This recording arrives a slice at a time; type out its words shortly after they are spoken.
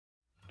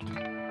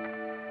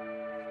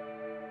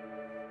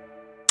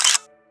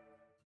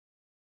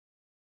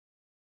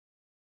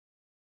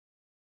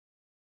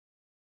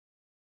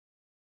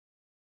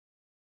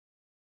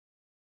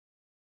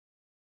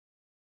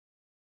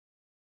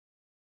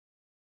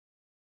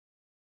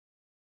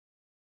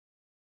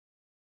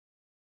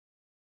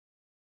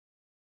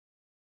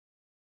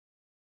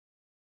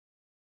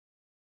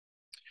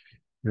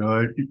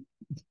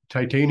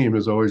Titanium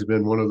has always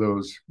been one of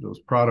those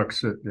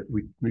products that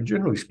we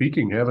generally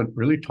speaking haven't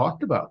really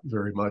talked about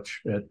very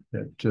much at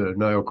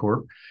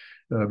NioCorp,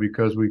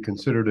 because we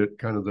considered it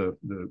kind of the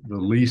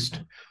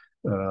least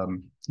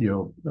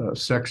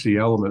sexy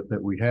element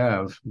that we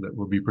have that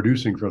we'll be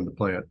producing from the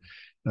plant.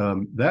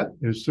 That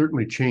has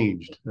certainly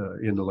changed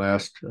in the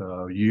last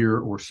year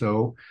or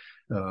so.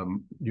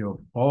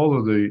 All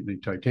of the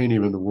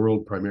titanium in the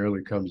world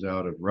primarily comes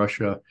out of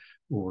Russia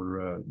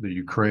or the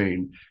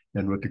Ukraine.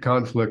 And with the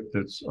conflict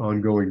that's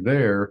ongoing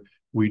there,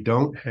 we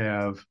don't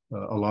have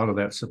a lot of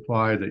that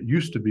supply that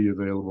used to be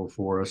available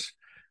for us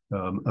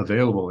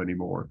available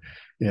anymore.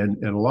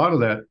 And a lot of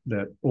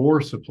that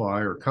ore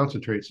supply or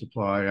concentrate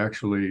supply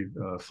actually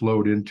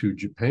flowed into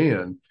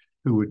Japan,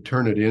 who would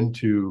turn it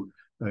into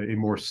a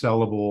more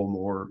sellable,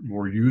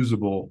 more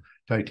usable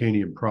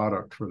titanium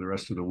product for the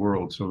rest of the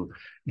world. So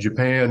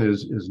Japan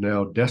is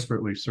now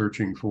desperately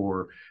searching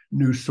for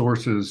new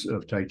sources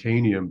of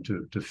titanium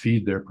to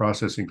feed their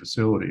processing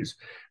facilities.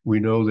 We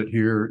know that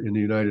here in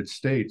the United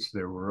States,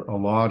 there were a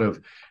lot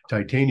of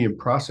titanium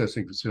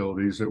processing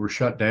facilities that were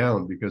shut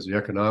down because the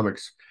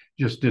economics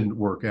just didn't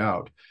work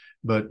out.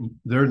 But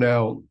they're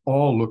now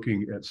all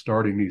looking at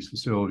starting these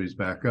facilities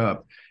back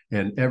up.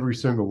 And every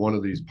single one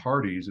of these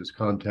parties is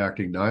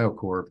contacting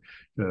NioCorp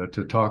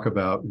to talk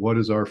about what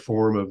is our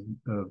form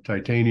of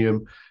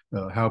titanium,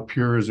 how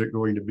pure is it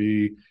going to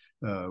be.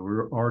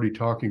 We're already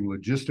talking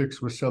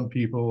logistics with some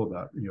people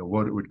about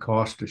what it would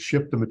cost to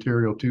ship the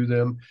material to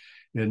them.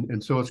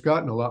 And so it's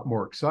gotten a lot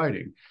more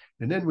exciting.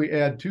 And then we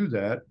add to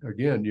that,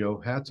 again,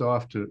 hats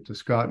off to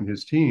Scott and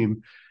his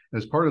team.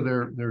 As part of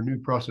their new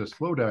process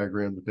flow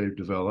diagram that they've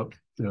developed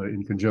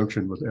in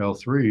conjunction with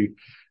L3,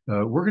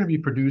 we're going to be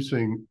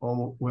producing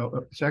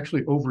it's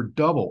actually over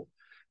double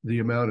the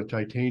amount of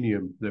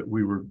titanium that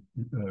we were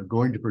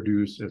going to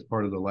produce as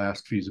part of the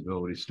last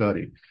feasibility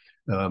study.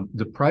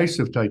 The price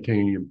of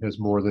titanium has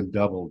more than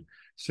doubled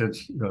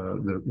since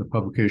the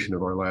publication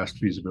of our last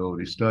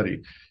feasibility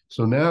study.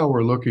 So now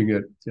we're looking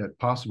at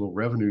possible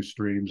revenue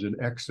streams in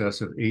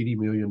excess of $80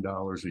 million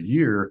a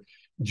year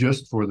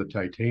just for the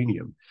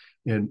titanium.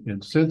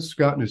 And since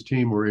Scott and his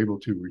team were able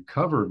to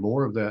recover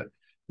more of that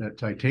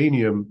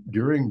titanium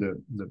during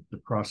the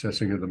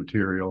processing of the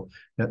material,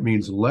 that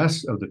means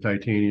less of the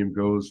titanium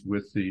goes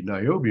with the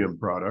niobium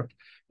product.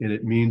 And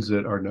it means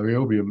that our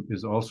niobium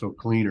is also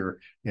cleaner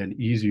and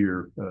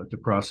easier to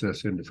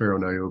process into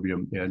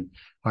ferroniobium and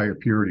higher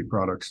purity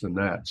products than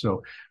that.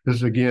 So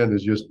this again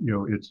is just,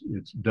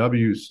 it's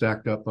W's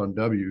stacked up on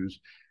W's,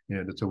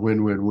 and it's a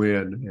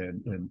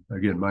win-win-win. And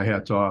again, my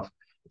hat's off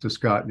to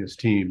Scott and his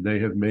team. They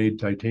have made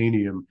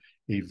titanium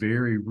a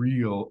very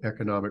real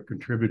economic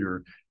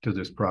contributor to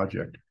this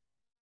project.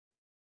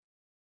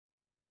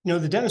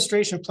 The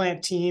demonstration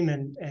plant team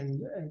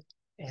and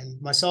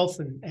myself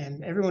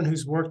and everyone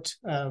who's worked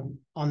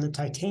on the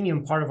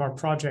titanium part of our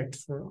project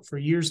for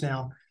years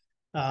now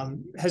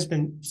has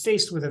been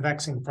faced with a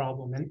vexing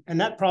problem.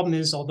 And that problem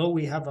is, although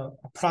we have a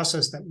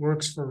process that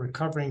works for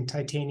recovering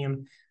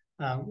titanium,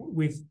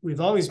 we've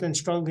always been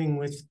struggling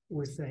with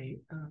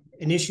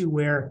an issue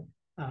where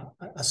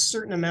a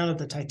certain amount of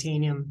the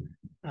titanium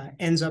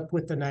ends up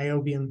with the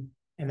niobium.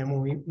 And then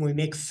when we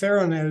make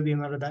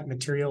ferroniobium out of that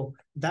material,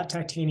 that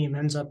titanium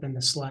ends up in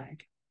the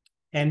slag.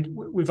 And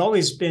we've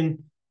always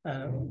been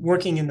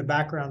working in the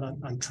background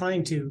on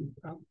trying to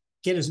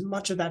get as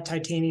much of that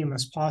titanium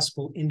as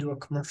possible into a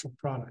commercial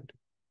product.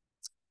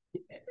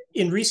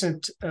 In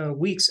recent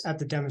weeks at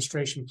the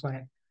demonstration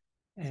plant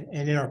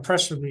and in our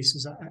press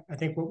releases, I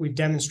think what we've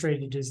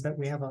demonstrated is that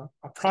we have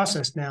a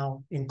process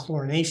now in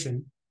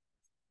chlorination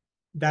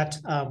that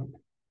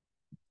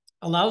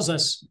allows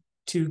us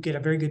to get a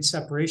very good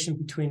separation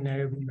between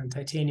niobium and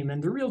titanium.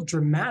 And the real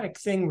dramatic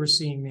thing we're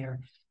seeing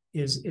there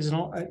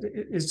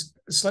is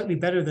slightly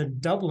better than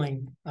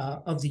doubling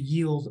of the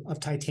yield of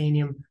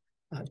titanium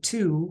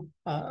to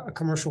a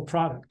commercial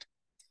product.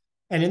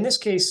 And in this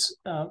case,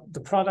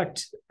 the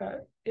product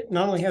it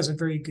not only has a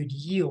very good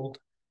yield,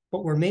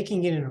 but we're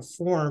making it in a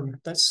form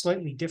that's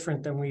slightly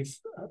different than we've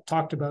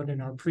talked about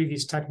in our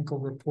previous technical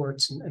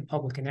reports and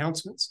public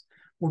announcements.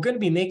 We're going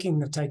to be making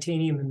the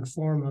titanium in the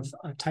form of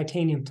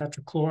titanium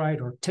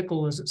tetrachloride, or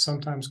TICL as it's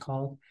sometimes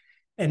called.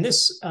 And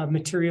this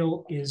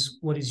material is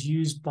what is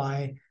used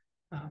by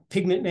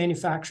pigment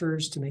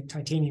manufacturers to make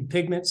titanium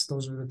pigments.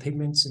 Those are the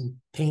pigments and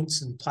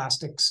paints and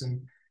plastics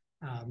and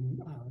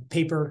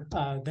paper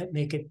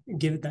that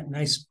give it that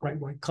nice bright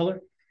white color.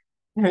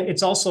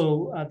 It's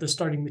also the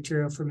starting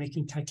material for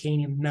making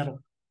titanium metal.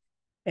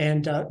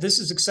 And this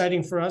is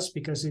exciting for us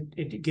because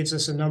it gives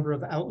us a number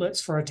of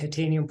outlets for our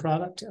titanium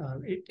product.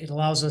 It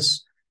allows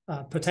us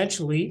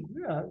potentially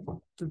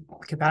the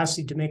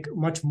capacity to make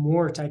much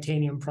more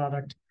titanium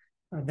product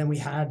than we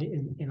had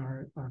in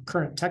our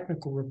current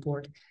technical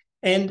report.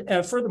 And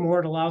furthermore,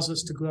 it allows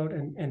us to go out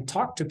and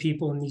talk to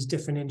people in these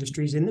different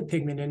industries, in the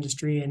pigment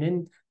industry and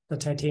in the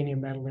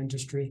titanium metal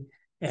industry,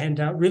 and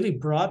really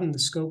broaden the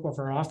scope of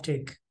our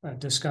offtake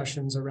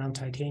discussions around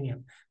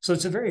titanium. So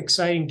it's a very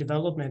exciting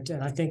development.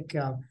 And I think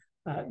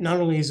not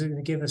only is it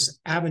going to give us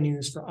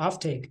avenues for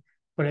offtake,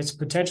 but it's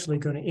potentially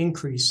going to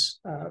increase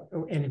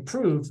and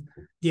improve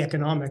the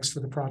economics for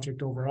the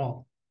project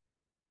overall.